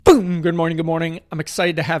Good morning. Good morning. I'm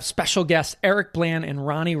excited to have special guests Eric Bland and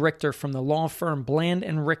Ronnie Richter from the law firm Bland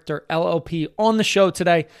and Richter LLP on the show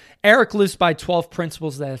today. Eric lives by 12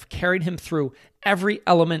 principles that have carried him through every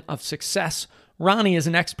element of success. Ronnie is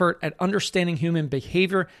an expert at understanding human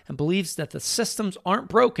behavior and believes that the systems aren't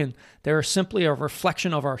broken. They are simply a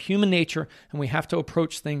reflection of our human nature, and we have to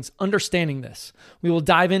approach things understanding this. We will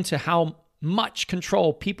dive into how much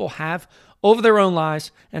control people have over their own lives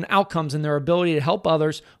and outcomes and their ability to help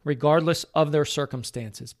others regardless of their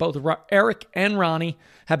circumstances. Both Eric and Ronnie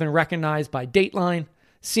have been recognized by Dateline,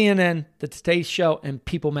 CNN, The Today Show, and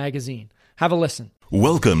People Magazine. Have a listen.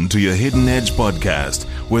 Welcome to your Hidden Edge podcast,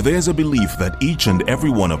 where there's a belief that each and every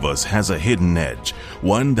one of us has a hidden edge,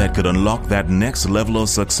 one that could unlock that next level of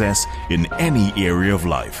success in any area of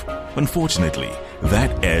life. Unfortunately,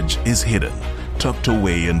 that edge is hidden, tucked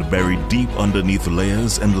away and buried deep underneath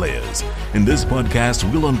layers and layers. In this podcast,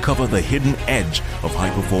 we'll uncover the hidden edge of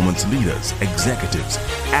high-performance leaders, executives,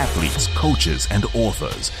 athletes, coaches, and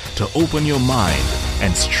authors to open your mind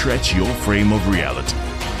and stretch your frame of reality.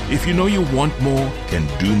 If you know you want more, can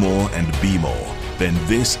do more, and be more, then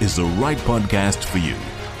this is the right podcast for you.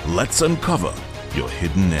 Let's uncover your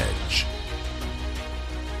hidden edge.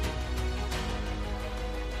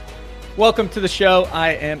 Welcome to the show. I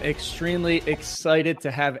am extremely excited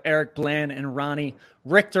to have Eric Bland and Ronnie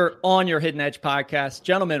Richter on your Hidden Edge podcast.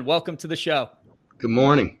 Gentlemen, welcome to the show. Good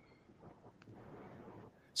morning.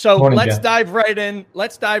 So let's Jeff. dive right in.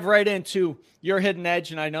 Let's dive right into your hidden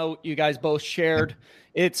edge. And I know you guys both shared.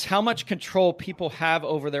 It's how much control people have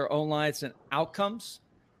over their own lives and outcomes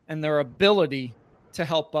and their ability to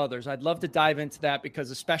help others. I'd love to dive into that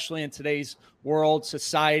because especially in today's world,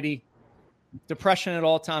 society, depression at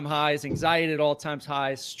all-time highs, anxiety at all-time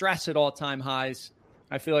highs, stress at all-time highs.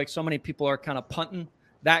 I feel like so many people are kind of punting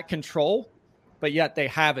that control, but yet they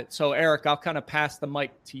have it. So, Eric, I'll kind of pass the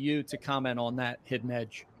mic to you to comment on that hidden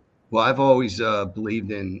edge. Well, I've always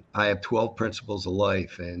believed I have 12 principles of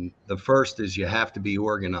life. And the first is you have to be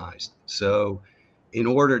organized. So in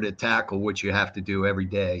order to tackle what you have to do every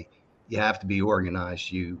day, you have to be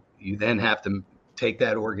organized. You then have to take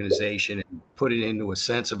that organization and put it into a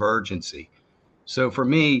sense of urgency. So for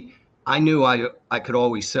me, I knew I could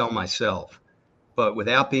always sell myself, but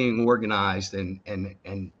without being organized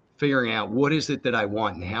and figuring out what is it that I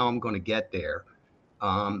want and how I'm going to get there,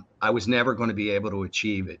 I was never going to be able to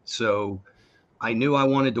achieve it. So I knew I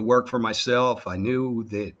wanted to work for myself. I knew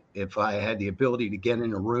that if I had the ability to get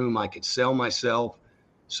in a room, I could sell myself.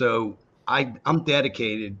 So I'm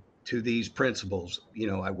dedicated to these principles. You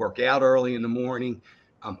know, I work out early in the morning.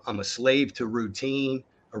 I'm a slave to routine,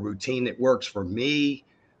 a routine that works for me.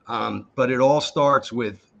 But it all starts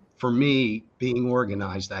with, for me, being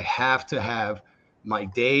organized. I have to have my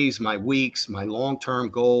days, my weeks, my long-term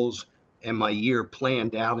goals, and my year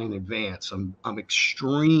planned out in advance. I'm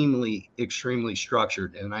extremely, extremely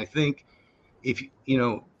structured. And I think if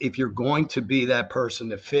you're going to be that person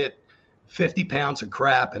to fit 50 pounds of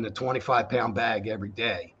crap in a 25-pound bag every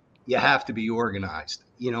day, you have to be organized.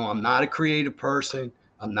 You know, I'm not a creative person.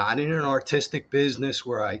 I'm not in an artistic business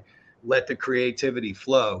where I let the creativity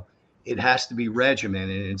flow. It has to be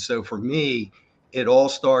regimented. And so for me, it all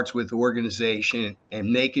starts with organization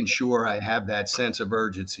and making sure I have that sense of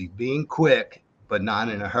urgency, being quick, but not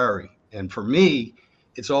in a hurry. And for me,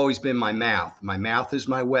 it's always been my mouth. My mouth is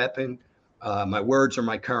my weapon. My words are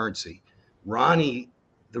my currency. Ronnie,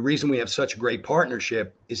 the reason we have such a great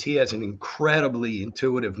partnership is he has an incredibly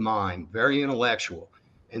intuitive mind, very intellectual.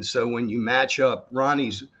 And so when you match up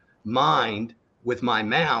Ronnie's mind with my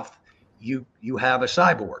mouth, you have a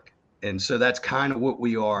cyborg. And so that's kind of what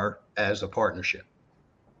we are as a partnership.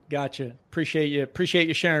 Gotcha. Appreciate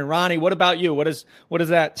you sharing. Ronnie, what about you? What is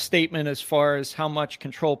that statement as far as how much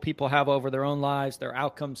control people have over their own lives, their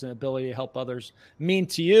outcomes, and ability to help others mean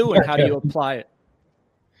to you, and how do you apply it?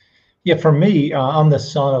 Yeah, for me, I'm the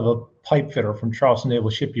son of a pipe fitter from Charleston Naval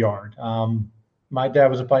Shipyard. My dad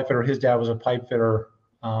was a pipe fitter. His dad was a pipe fitter.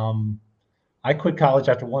 I quit college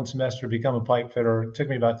after one semester to become a pipe fitter. It took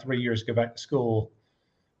me about 3 years to go back to school.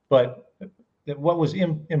 But what was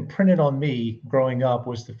imprinted on me growing up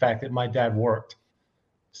was the fact that my dad worked.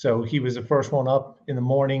 So he was the first one up in the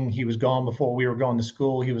morning. He was gone before we were going to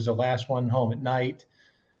school. He was the last one home at night.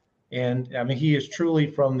 And I mean, he is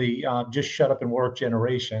truly from the just shut up and work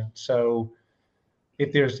generation. So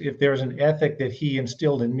if there's an ethic that he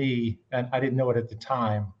instilled in me, and I didn't know it at the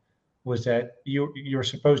time, was that you're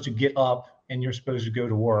supposed to get up and you're supposed to go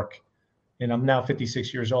to work. And I'm now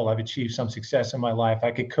 56 years old. I've achieved some success in my life. I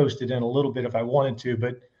could coast it in a little bit if I wanted to,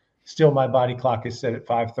 but still my body clock is set at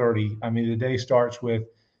 5:30. I mean, the day starts with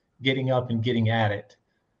getting up and getting at it.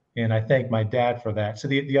 And I thank my dad for that. So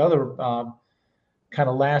the other kind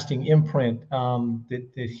of lasting imprint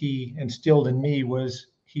that he instilled in me was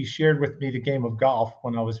he shared with me the game of golf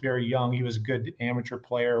when I was very young. He was a good amateur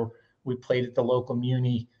player. We played at the local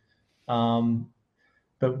muni.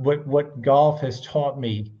 But what golf has taught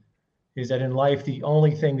me is that in life, the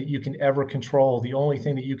only thing that you can ever control, the only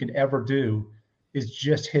thing that you can ever do is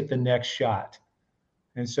just hit the next shot.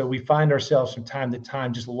 And so we find ourselves from time to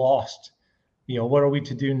time just lost. What are we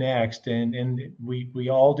to do next? And we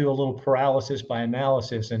all do a little paralysis by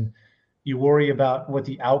analysis, and you worry about what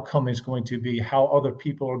the outcome is going to be, how other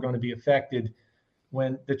people are going to be affected,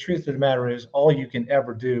 when the truth of the matter is all you can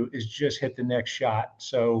ever do is just hit the next shot.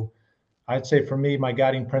 So I'd say for me, my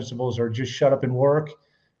guiding principles are just shut up and work,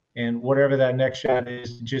 and whatever that next shot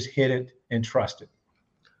is, just hit it and trust it.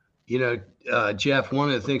 Jeff, one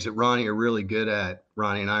of the things that Ronnie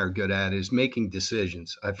and I are good at is making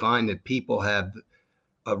decisions. I find that people have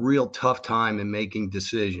a real tough time in making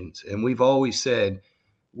decisions. And we've always said,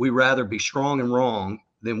 we rather be strong and wrong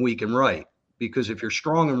than weak and right. Because if you're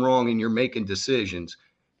strong and wrong and you're making decisions,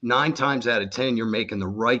 9 times out of 10, you're making the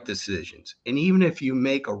right decisions. And even if you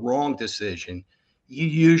make a wrong decision, you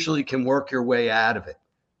usually can work your way out of it.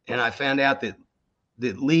 And I found out that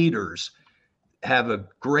leaders have a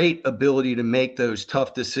great ability to make those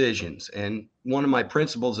tough decisions. And one of my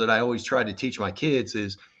principles that I always try to teach my kids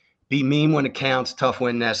is be mean when it counts, tough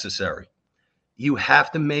when necessary. You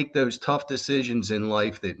have to make those tough decisions in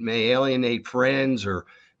life that may alienate friends or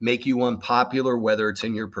make you unpopular, whether it's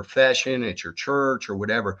in your profession, at your church, or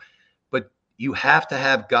whatever. But you have to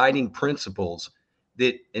have guiding principles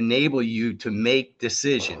that enable you to make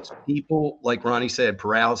decisions. People, like Ronnie said,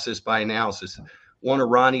 paralysis by analysis. One of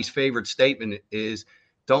Ronnie's favorite statement is,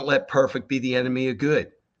 don't let perfect be the enemy of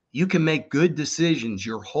good. You can make good decisions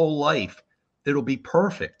your whole life that'll be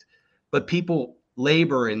perfect. But people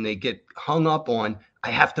labor and they get hung up on,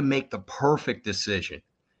 I have to make the perfect decision.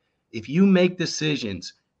 If you make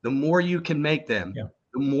decisions, the more you can make them,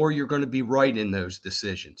 the more you're going to be right in those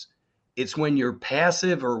decisions. It's when you're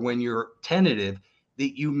passive or when you're tentative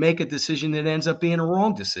that you make a decision that ends up being a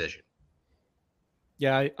wrong decision.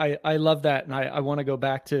 Yeah, I love that. And I want to go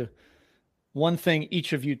back to one thing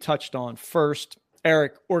each of you touched on. First,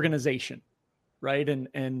 Eric, organization, right?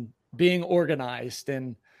 And being organized.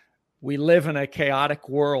 And we live in a chaotic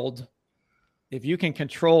world. If you can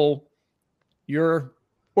control your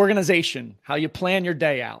organization, how you plan your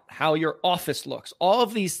day out, how your office looks, all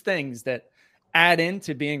of these things that add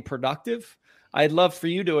into being productive, I'd love for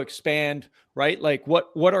you to expand, right? Like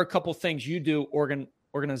what are a couple things you do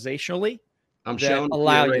organizationally? I'm showing you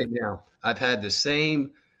right now. I've had the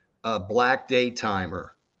same black day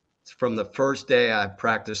timer from the first day I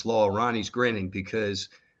practiced law. Ronnie's grinning because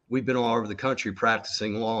we've been all over the country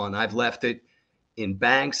practicing law, and I've left it in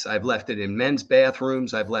banks. I've left it in men's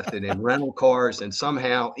bathrooms. I've left it in rental cars, and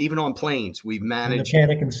somehow, even on planes, we've managed. And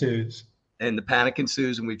the panic ensues. And the panic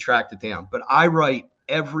ensues, and we tracked it down. But I write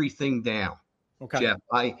everything down. Okay, Jeff.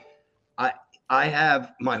 I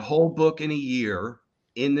have my whole book in a year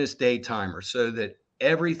in this day timer, so that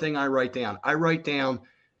everything I write down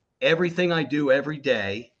everything I do every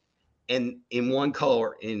day, and in one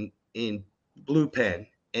color in blue pen.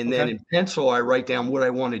 And then in pencil, I write down what I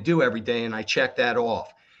want to do every day, and I check that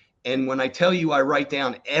off. And when I tell you I write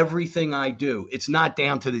down everything I do, it's not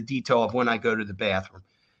down to the detail of when I go to the bathroom,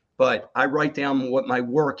 but I write down what my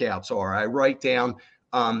workouts are. I write down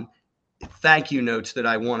thank you notes that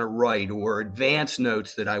I want to write, or advance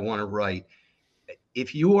notes that I want to write.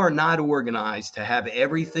 If you are not organized to have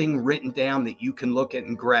everything written down that you can look at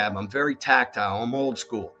and grab, I'm very tactile. I'm old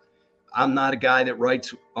school. I'm not a guy that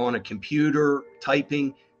writes on a computer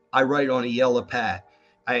typing. I write on a yellow pad.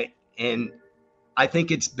 I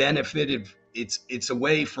think it's benefited. It's a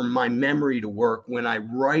way for my memory to work. When I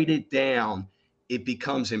write it down, it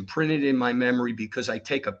becomes imprinted in my memory because I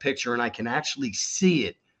take a picture and I can actually see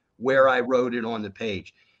it where I wrote it on the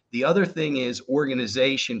page. The other thing is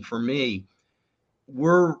organization for me.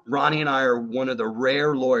 Ronnie and I are one of the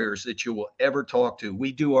rare lawyers that you will ever talk to.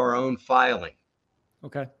 We do our own filing.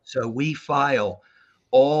 Okay. So we file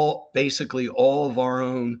basically all of our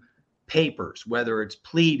own papers, whether it's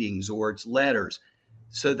pleadings or it's letters.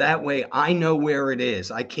 So that way I know where it is.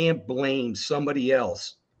 I can't blame somebody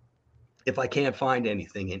else if I can't find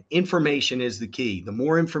anything. And information is the key. The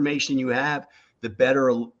more information you have, the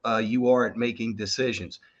better you are at making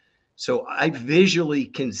decisions. So I visually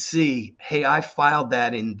can see, hey, I filed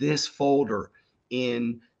that in this folder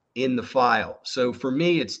in the file. So for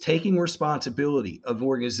me, it's taking responsibility of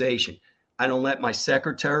organization. I don't let my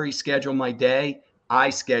secretary schedule my day. I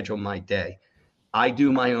schedule my day. I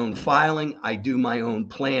do my own filing, I do my own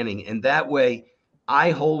planning, and that way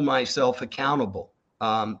I hold myself accountable.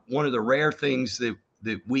 One of the rare things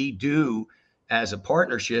that we do as a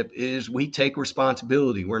partnership is we take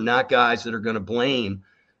responsibility. We're not guys that are going to blame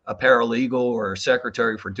a paralegal or a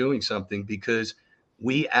secretary for doing something, because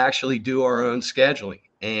we actually do our own scheduling.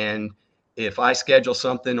 And if I schedule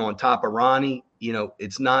something on top of Ronnie,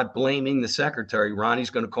 it's not blaming the secretary. Ronnie's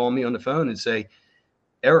going to call me on the phone and say,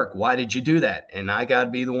 Eric, why did you do that? And I got to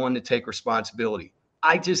be the one to take responsibility.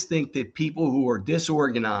 I just think that people who are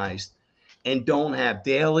disorganized and don't have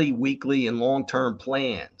daily, weekly, and long-term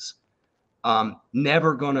plans,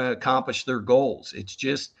 never going to accomplish their goals. It's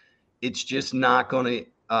just not going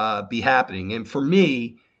to be happening. And for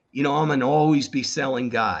me, I'm an always be selling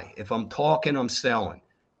guy. If I'm talking, I'm selling.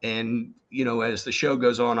 And, as the show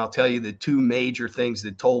goes on, I'll tell you the two major things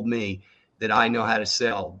that told me that I know how to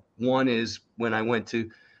sell. One is when I went to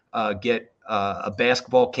get a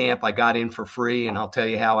basketball camp, I got in for free, and I'll tell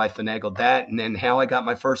you how I finagled that. And then how I got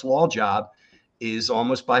my first law job is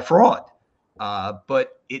almost by fraud.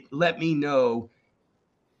 But it let me know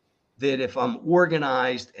that if I'm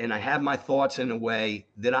organized and I have my thoughts in a way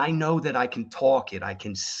that I know that I can talk it, I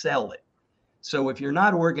can sell it. So if you're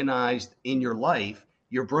not organized in your life,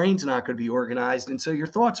 your brain's not going to be organized. And so your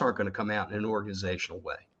thoughts aren't going to come out in an organizational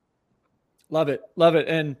way. Love it. Love it.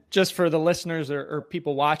 And just for the listeners or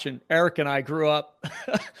people watching, Eric and I grew up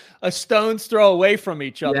a stone's throw away from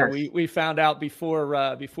each other. Yes. We found out before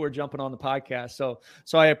jumping on the podcast. So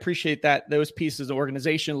I appreciate that, those pieces of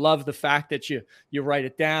organization. Love the fact that you write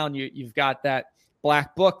it down. You've got that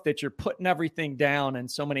black book that you're putting everything down.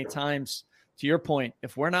 And so many times, to your point,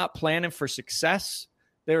 if we're not planning for success,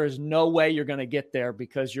 there is no way you're going to get there,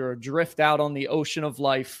 because you're adrift out on the ocean of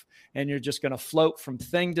life and you're just going to float from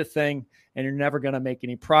thing to thing and you're never going to make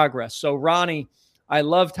any progress. So Ronnie, I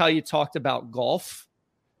loved how you talked about golf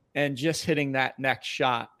and just hitting that next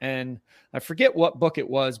shot. And I forget what book it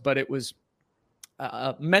was, but it was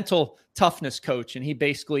a mental toughness coach. And he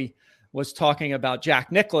basically was talking about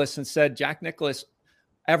Jack Nicklaus and said, Jack Nicklaus,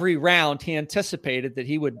 every round he anticipated that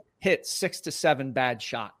he would hit 6 to 7 bad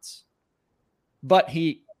shots. But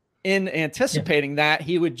in anticipating that,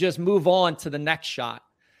 he would just move on to the next shot,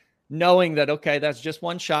 knowing that, okay, that's just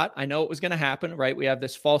one shot. I know it was going to happen, right? We have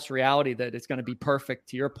this false reality that it's going to be perfect,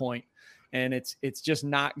 to your point, and it's just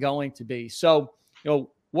not going to be. So,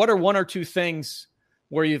 what are one or two things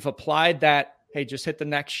where you've applied that, hey, just hit the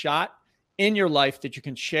next shot in your life that you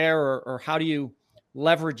can share, or how do you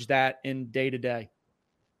leverage that in day to day?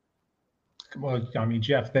 Well, I mean,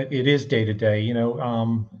 Jeff, that it is day to day.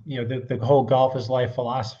 The whole golf is life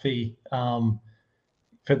philosophy.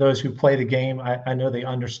 For those who play the game, I know they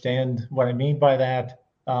understand what I mean by that.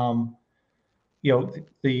 In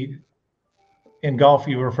golf,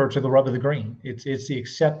 you refer to the rub of the green. It's the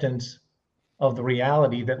acceptance of the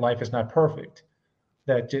reality that life is not perfect,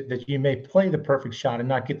 that you may play the perfect shot and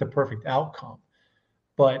not get the perfect outcome,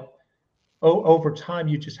 but over time,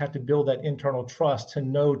 you just have to build that internal trust to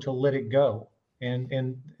know to let it go.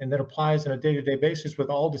 And that applies on a day-to-day basis with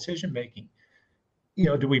all decision making.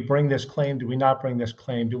 Do we bring this claim? Do we not bring this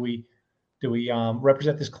claim? Do we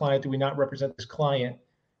represent this client? Do we not represent this client?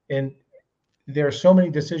 And there are so many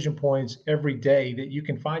decision points every day that you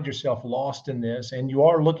can find yourself lost in this. And you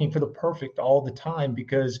are looking for the perfect all the time,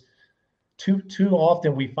 because too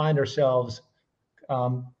often we find ourselves,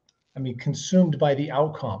 consumed by the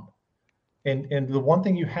outcome. And the one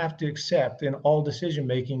thing you have to accept in all decision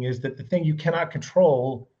making is that the thing you cannot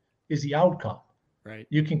control is the outcome. Right.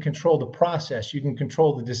 You can control the process, you can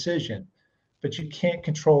control the decision, but you can't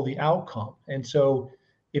control the outcome. And so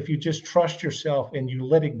if you just trust yourself and you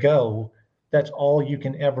let it go, that's all you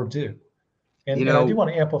can ever do. And I do want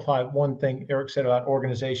to amplify one thing Eric said about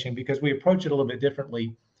organization, because we approach it a little bit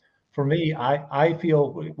differently. For me, I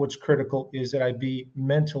feel what's critical is that I be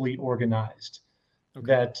mentally organized. Okay.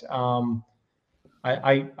 That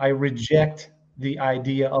I reject the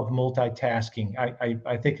idea of multitasking.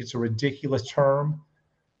 I think it's a ridiculous term.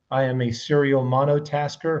 I am a serial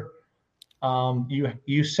monotasker.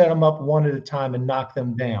 You set them up one at a time and knock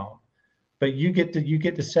them down, but you get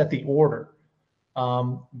to set the order.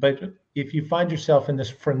 But if you find yourself in this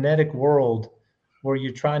frenetic world where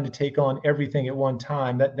you're trying to take on everything at one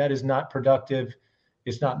time, that is not productive.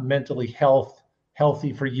 It's not mentally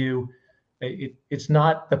healthy for you. It's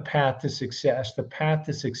not the path to success. The path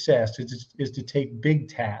to success is to take big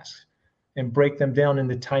tasks and break them down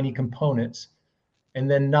into tiny components and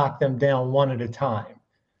then knock them down one at a time.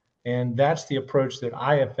 And that's the approach that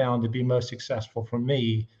I have found to be most successful for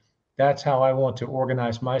me. That's how I want to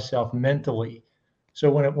organize myself mentally. So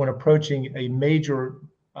when approaching a major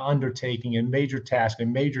undertaking, a major task, a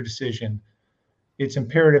major decision, it's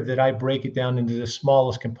imperative that I break it down into the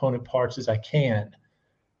smallest component parts as I can,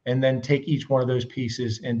 and then take each one of those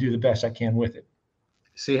pieces and do the best I can with it.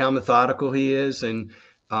 See how methodical he is? And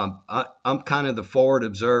I'm kind of the forward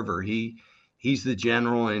observer. He's the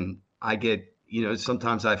general, and I get,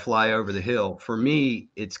 sometimes I fly over the hill. For me,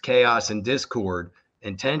 it's chaos and discord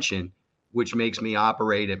and tension, which makes me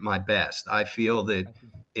operate at my best. I feel that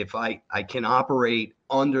if I can operate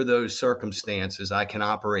under those circumstances, I can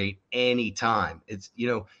operate anytime. It's,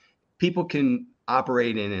 people can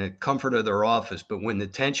operate in the comfort of their office, but when the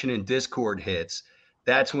tension and discord hits,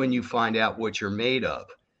 that's when you find out what you're made of.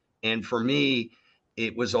 And for me,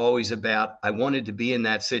 it was always about, I wanted to be in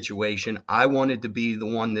that situation. I wanted to be the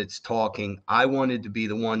one that's talking. I wanted to be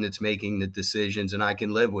the one that's making the decisions, and I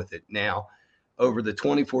can live with it. Now, over the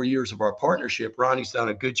 24 years of our partnership, Ronnie's done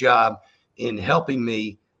a good job in helping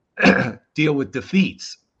me deal with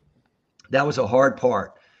defeats. That was a hard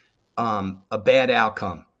part, a bad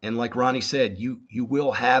outcome. And like Ronnie said, you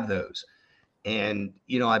will have those. And,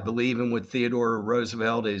 I believe in what Theodore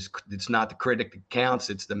Roosevelt is. It's not the critic that counts.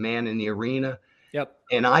 It's the man in the arena. Yep.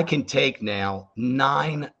 And I can take now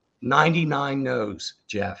 99 no's,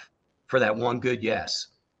 Jeff, for that one good yes.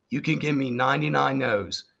 You can give me 99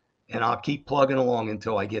 no's, and I'll keep plugging along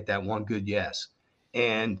until I get that one good yes.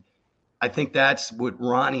 And I think that's what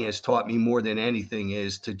Ronnie has taught me more than anything,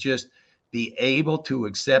 is to just be able to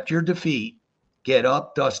accept your defeat, get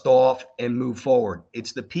up, dust off, and move forward.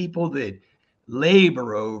 It's the people that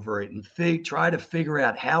labor over it and try to figure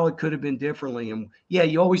out how it could have been differently. And yeah,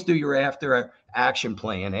 you always do your after action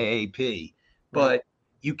plan, AAP, but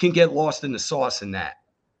you can get lost in the sauce in that.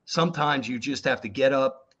 Sometimes you just have to get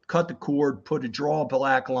up, cut the cord, draw a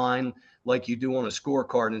black line like you do on a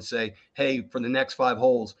scorecard, and say, hey, for the next 5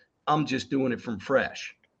 holes, I'm just doing it from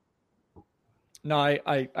fresh. No,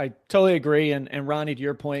 I totally agree. And Ronnie, to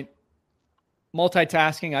your point,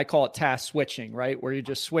 multitasking, I call it task switching, right? Where you're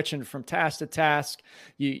just switching from task to task.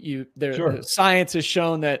 Sure. The science has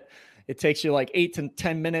shown that it takes you like 8 to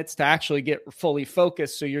 10 minutes to actually get fully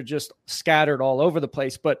focused. So you're just scattered all over the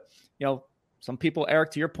place. But, some people,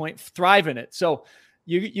 Eric, to your point, thrive in it. So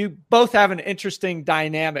you both have an interesting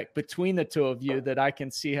dynamic between the two of you that I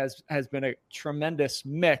can see has been a tremendous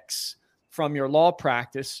mix from your law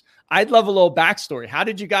practice. I'd love a little backstory. How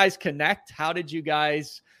did you guys connect? How did you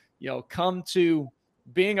guys come to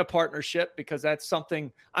being a partnership? Because that's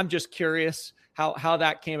something I'm just curious how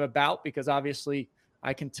that came about, because obviously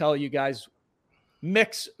I can tell you guys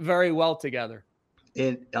mix very well together.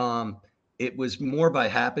 It was more by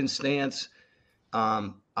happenstance.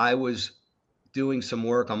 I was doing some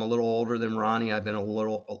work. I'm a little older than Ronnie. I've been a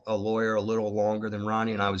lawyer a little longer than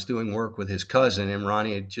Ronnie, and I was doing work with his cousin, and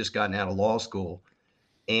Ronnie had just gotten out of law school.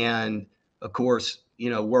 And of course,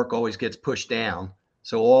 work always gets pushed down.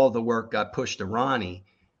 So all the work got pushed to Ronnie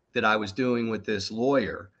that I was doing with this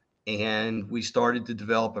lawyer. And we started to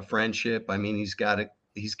develop a friendship. I mean, he's got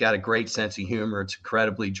a great sense of humor. It's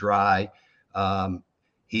incredibly dry.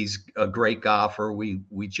 He's a great golfer. We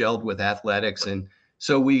gelled with athletics. And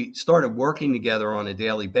so we started working together on a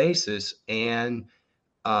daily basis. And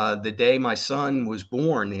the day my son was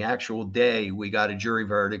born, the actual day, we got a jury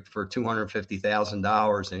verdict for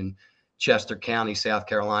 $250,000 in Chester County, South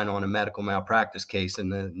Carolina, on a medical malpractice case in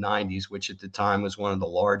the 90s, which at the time was one of the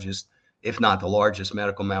largest, if not the largest,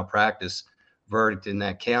 medical malpractice verdict in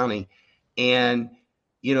that county. And,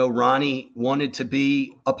 Ronnie wanted to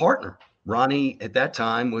be a partner. Ronnie at that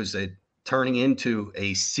time was turning into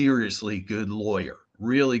a seriously good lawyer,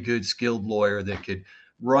 really good, skilled lawyer that could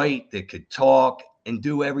write, that could talk, and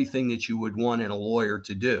do everything that you would want in a lawyer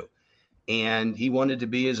to do. And he wanted to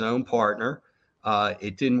be his own partner.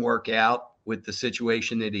 It didn't work out with the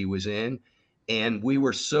situation that he was in. And we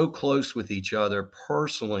were so close with each other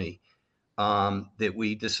personally that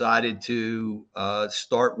we decided to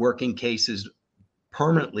start working cases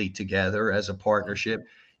permanently together as a partnership.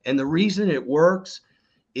 And the reason it works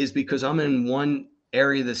is because I'm in one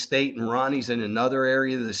area of the state and Ronnie's in another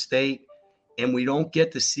area of the state, and we don't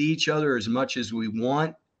get to see each other as much as we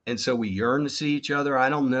want. And so we yearn to see each other. I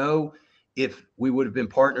don't know if we would have been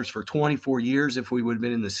partners for 24 years, if we would have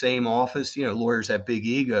been in the same office. Lawyers have big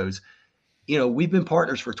egos. We've been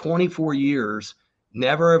partners for 24 years,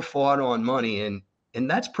 never have fought on money. And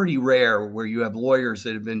that's pretty rare, where you have lawyers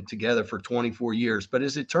that have been together for 24 years. But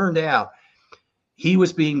as it turned out, he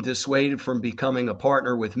was being dissuaded from becoming a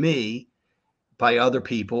partner with me by other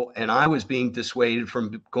people. And I was being dissuaded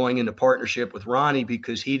from going into partnership with Ronnie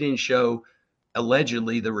because he didn't show,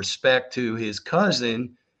 allegedly, the respect to his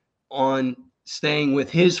cousin on staying with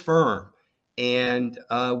his firm. And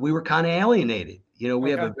we were kind of alienated.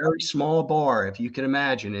 We have a very small bar, if you can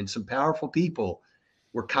imagine, and some powerful people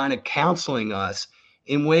were kind of counseling us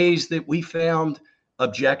in ways that we found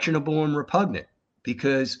objectionable and repugnant,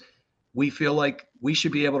 because we feel like we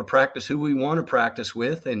should be able to practice who we want to practice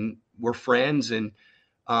with, and we're friends. And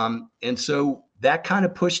so that kind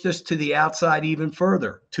of pushed us to the outside even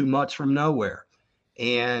further, too much from nowhere.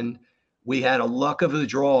 And we had a luck of the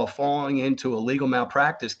draw falling into a legal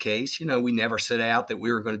malpractice case. We never set out that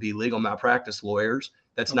we were going to be legal malpractice lawyers.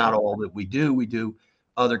 That's not all that we do. We do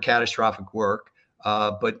other catastrophic work.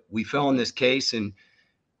 But we fell in this case, and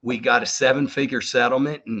we got a 7-figure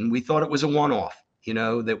settlement, and we thought it was a one-off,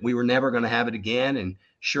 that we were never going to have it again. And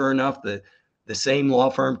sure enough, the same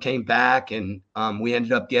law firm came back, and we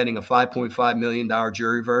ended up getting a $5.5 million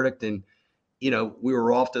jury verdict. And, we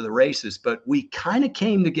were off to the races. But we kind of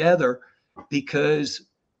came together because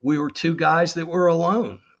we were two guys that were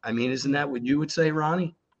alone. I mean, isn't that what you would say,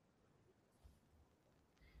 Ronnie?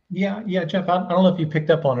 Yeah, Jeff. I don't know if you picked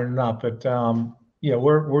up on it or not, but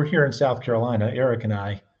we're here in South Carolina, Eric and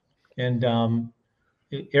I, and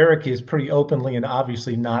Eric is pretty openly and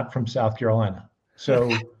obviously not from South Carolina.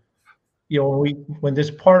 So, when this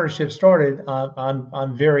partnership started,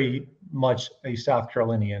 I'm very much a South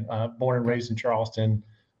Carolinian, born and raised in Charleston.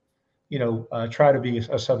 Try to be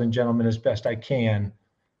a Southern gentleman as best I can.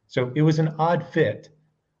 So it was an odd fit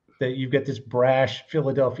that you get this brash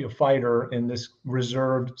Philadelphia fighter and this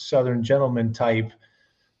reserved Southern gentleman type,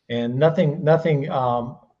 and nothing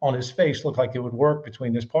on his face looked like it would work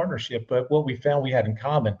between this partnership. But what we found we had in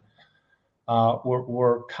common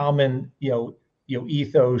were common,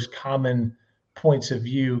 ethos, common points of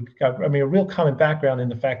view. I mean, a real common background in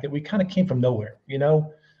the fact that we kind of came from nowhere. We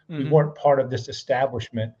weren't part of this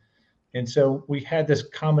establishment. And so we had this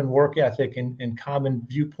common work ethic and common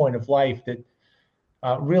viewpoint of life that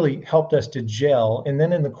really helped us to gel. And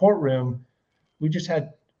then in the courtroom, we just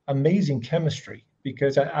had amazing chemistry,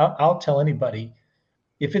 because I'll tell anybody,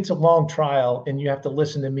 if it's a long trial and you have to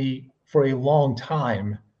listen to me for a long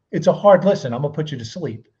time, it's a hard listen. I'm going to put you to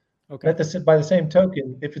sleep. Okay. By the same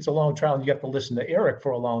token, if it's a long trial and you have to listen to Eric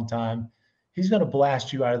for a long time, he's going to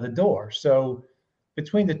blast you out of the door. So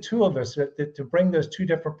between the two of us, to bring those two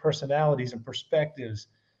different personalities and perspectives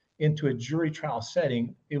into a jury trial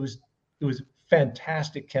setting, it was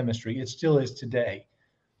fantastic chemistry. It still is today.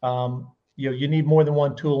 You need more than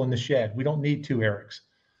one tool in the shed. We don't need two Erics.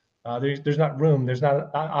 There's not room. There's not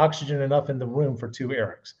oxygen enough in the room for two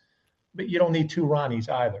Erics. But you don't need two Ronnies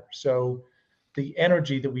either. So the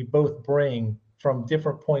energy that we both bring from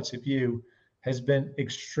different points of view has been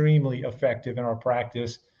extremely effective in our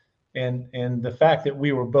practice. And the fact that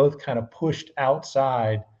we were both kind of pushed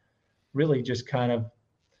outside really just kind of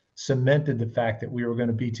cemented the fact that we were going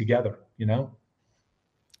to be together, No,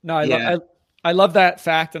 I love that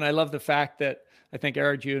fact. And I love the fact that I think,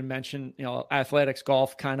 Eric, you had mentioned, athletics,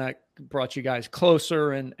 golf kind of brought you guys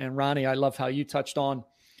closer. And Ronnie, I love how you touched on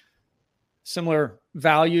similar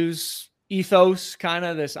values, ethos, kind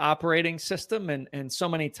of this operating system. And so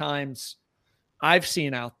many times I've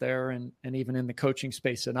seen out there, and even in the coaching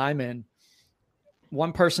space that I'm in,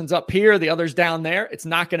 one person's up here, the other's down there. It's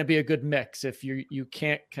not going to be a good mix if you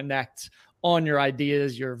can't connect on your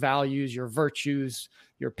ideas, your values, your virtues,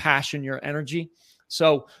 your passion, your energy.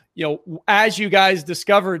 So, as you guys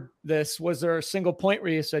discovered this, was there a single point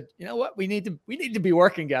where you said, you know what, we need to be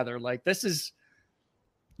working together? Like, this is,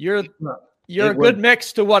 you're a good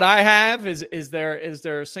mix to what I have. Is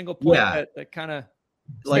there a single point that kind of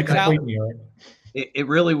like out? It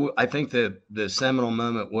really, I think the seminal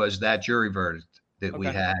moment was that jury verdict that we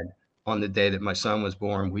had on the day that my son was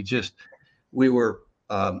born. We were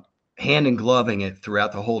hand in gloving it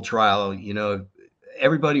throughout the whole trial.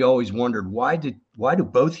 Everybody always wondered, why do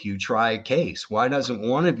both of you try a case? Why doesn't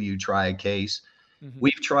one of you try a case? Mm-hmm.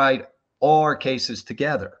 We've tried all our cases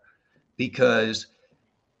together, because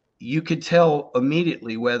you could tell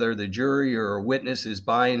immediately whether the jury or a witness is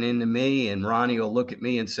buying into me, and Ronnie will look at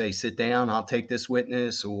me and say, sit down, I'll take this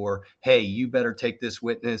witness, or, hey, you better take this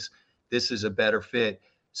witness. This is a better fit.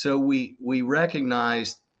 So we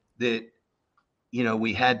recognized that,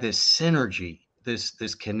 we had this synergy,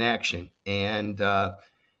 this connection, and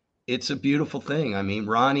it's a beautiful thing. I mean,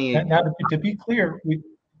 Ronnie. Now to be clear,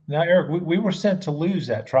 Eric, we were sent to lose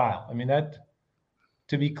that trial. I mean,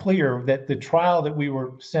 to be clear, that the trial that we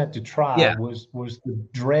were sent to trial was the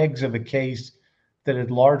dregs of a case that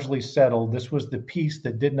had largely settled. This was the piece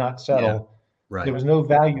that did not settle. Yeah, right. There was no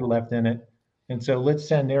value left in it. And so let's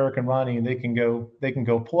send Eric and Ronnie, and they can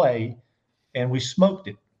go play. And we smoked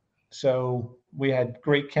it. So we had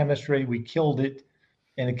great chemistry. We killed it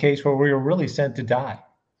in a case where we were really sent to die.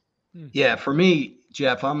 Yeah, for me,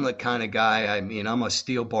 Jeff, I'm the kind of guy, I'm a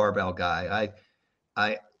steel barbell guy.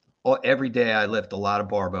 Every day I lift a lot of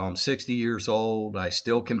barbell. I'm 60 years old. I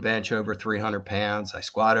still can bench over 300 pounds. I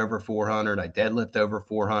squat over 400. I deadlift over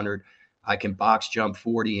 400. I can box jump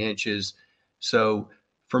 40 inches. So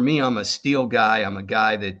for me, I'm a steel guy. I'm a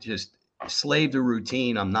guy that just slaved a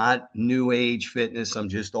routine. I'm not new age fitness. I'm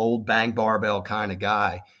just old bang barbell kind of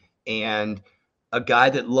guy, and a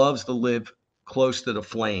guy that loves to live close to the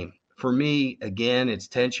flame. For me, again, it's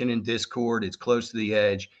tension and discord. It's close to the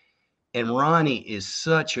edge. And Ronnie is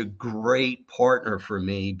such a great partner for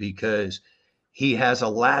me because he has a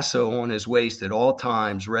lasso on his waist at all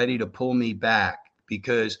times, ready to pull me back,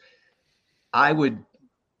 because I would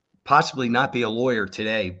possibly not be a lawyer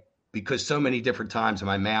today, because so many different times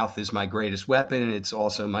my mouth is my greatest weapon and it's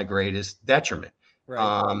also my greatest detriment.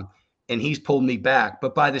 Right. And he's pulled me back.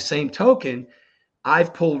 But by the same token,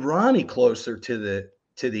 I've pulled Ronnie closer to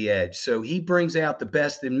the edge. So he brings out the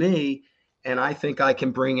best in me, and I think I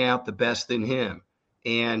can bring out the best in him.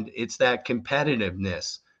 And it's that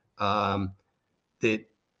competitiveness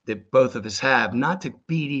that both of us have, not to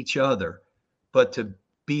beat each other, but to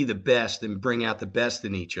be the best and bring out the best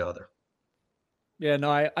in each other. Yeah,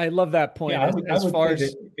 no, I love that point. Yeah,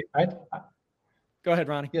 Go ahead,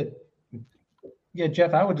 Ronnie. Yeah,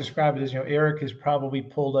 Jeff, I would describe it as, Eric has probably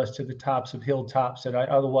pulled us to the tops of hilltops that I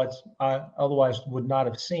otherwise would not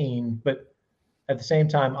have seen. But at the same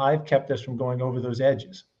time, I've kept us from going over those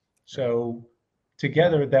edges. So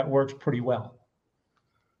together, that works pretty well.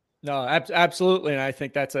 No, absolutely. And I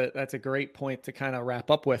think that's a great point to kind of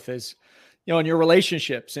wrap up with is, in your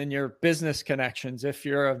relationships and your business connections, if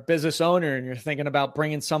you're a business owner and you're thinking about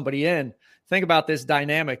bringing somebody in, think about this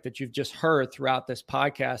dynamic that you've just heard throughout this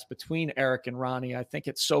podcast between Eric and Ronnie. I think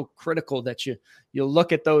it's so critical that you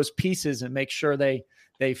look at those pieces and make sure they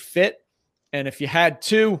fit. And if you had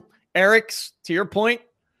two Erics, to your point,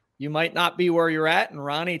 you might not be where you're at. And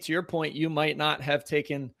Ronnie, to your point, you might not have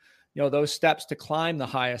taken those steps to climb the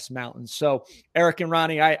highest mountains. So Eric and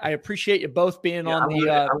Ronnie, I appreciate you both being on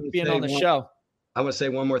the show. I want to say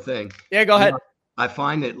one more thing. Yeah, go ahead. I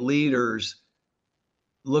find that leaders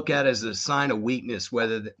look at it as a sign of weakness,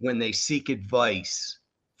 when they seek advice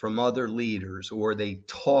from other leaders or they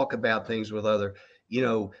talk about things with other,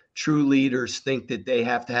 true leaders think that they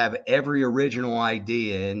have to have every original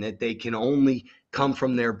idea and that they can only come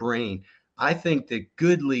from their brain. I think that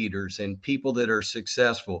good leaders and people that are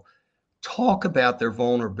successful talk about their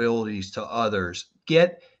vulnerabilities to others,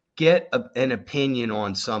 get an opinion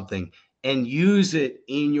on something and use it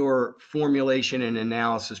in your formulation and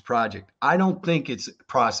analysis project. I don't think it's a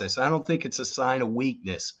process. I don't think it's a sign of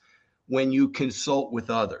weakness when you consult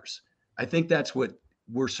with others. I think that's what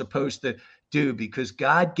we're supposed to do, because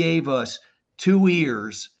God gave us 2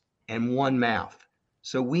 ears and 1 mouth.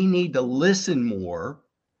 So we need to listen more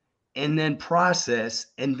and then process,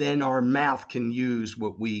 and then our mouth can use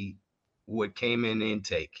what came in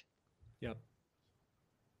intake. Yep.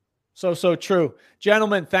 So true.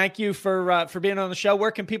 Gentlemen, thank you for being on the show.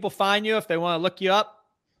 Where can people find you if they want to look you up?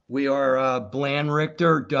 We are Bland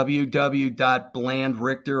Richter,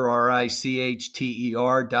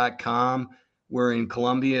 www.blandrichter.com. We're in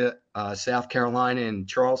Columbia, South Carolina, and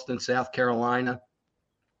Charleston, South Carolina.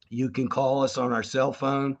 You can call us on our cell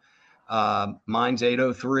phone. Mine's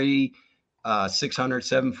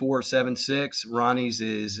 803-600-7476. Ronnie's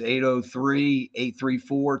is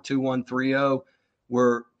 803-834-2130.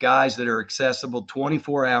 We're guys that are accessible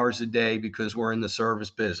 24 hours a day because we're in the service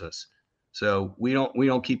business. So we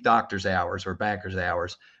don't keep doctor's hours or banker's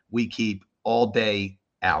hours. We keep all day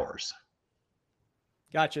hours.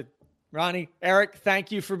 Gotcha. Ronnie, Eric,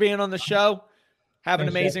 thank you for being on the show. Have an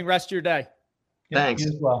amazing rest of your day. Thanks. You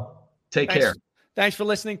as well. Take care. Thanks for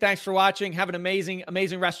listening. Thanks for watching. Have an amazing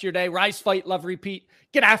rest of your day. Rise, fight, love, repeat.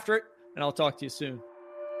 Get after it. And I'll talk to you soon.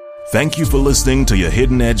 Thank you for listening to your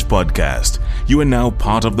Hidden Edge podcast. You are now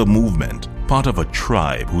part of the movement, part of a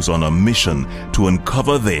tribe who's on a mission to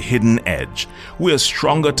uncover their hidden edge. We are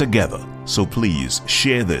stronger together. So please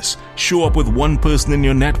share this. Show up with one person in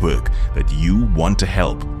your network that you want to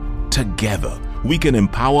help. Together, we can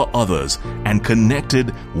empower others, and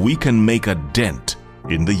connected, we can make a dent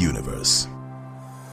in the universe.